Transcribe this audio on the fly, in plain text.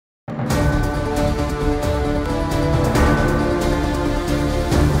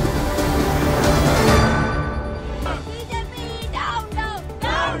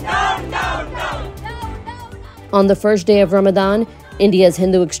On the first day of Ramadan, India's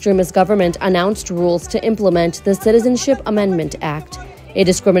Hindu extremist government announced rules to implement the Citizenship Amendment Act, a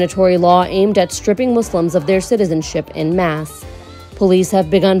discriminatory law aimed at stripping Muslims of their citizenship en masse. Police have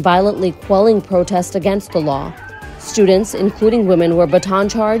begun violently quelling protests against the law. Students, including women, were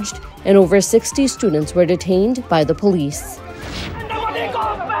baton-charged, and over 60 students were detained by the police.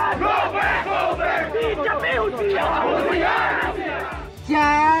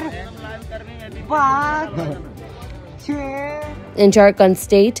 In Jharkhand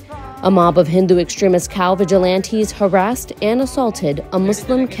state, a mob of Hindu extremist cow vigilantes harassed and assaulted a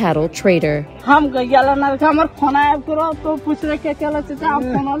Muslim cattle trader.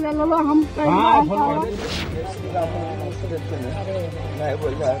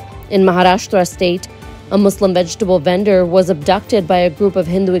 In Maharashtra state, a Muslim vegetable vendor was abducted by a group of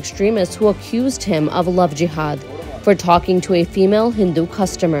Hindu extremists who accused him of love jihad for talking to a female Hindu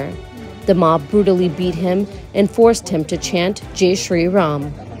customer. The mob brutally beat him and forced him to chant Jai Shri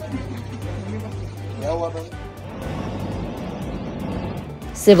Ram.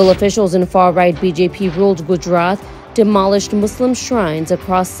 Civil officials in far-right BJP-ruled Gujarat demolished Muslim shrines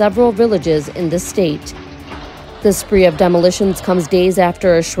across several villages in the state. The spree of demolitions comes days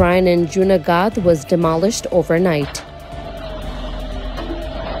after a shrine in Junagadh was demolished overnight.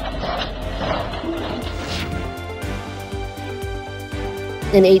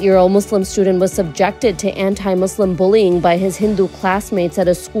 An 8-year-old Muslim student was subjected to anti-Muslim bullying by his Hindu classmates at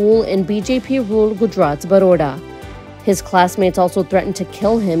a school in BJP-ruled Gujarat's Baroda. His classmates also threatened to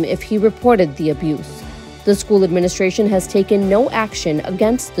kill him if he reported the abuse. The school administration has taken no action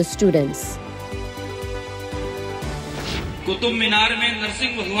against the students.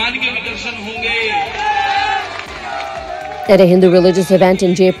 At a Hindu religious event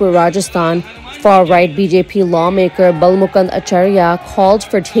in Jaipur, Rajasthan, far-right BJP lawmaker Balmukand Acharya called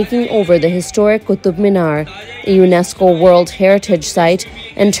for taking over the historic Qutub Minar, a UNESCO World Heritage Site,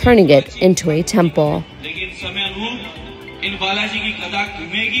 and turning it into a temple.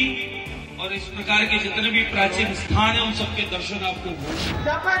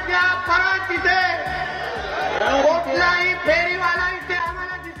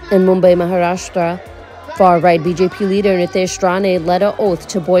 In Mumbai, Maharashtra, far-right BJP leader Nitesh Rane led an oath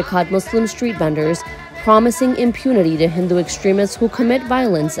to boycott Muslim street vendors, promising impunity to Hindu extremists who commit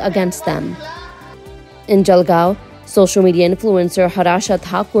violence against them. In Jalgaon, social media influencer Harasha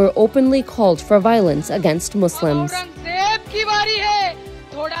Thakur openly called for violence against Muslims.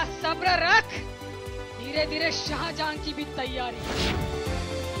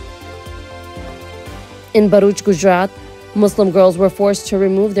 In Bharuch, Gujarat, Muslim girls were forced to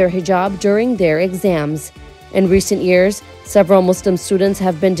remove their hijab during their exams. In recent years, several Muslim students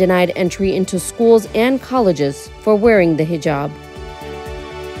have been denied entry into schools and colleges for wearing the hijab.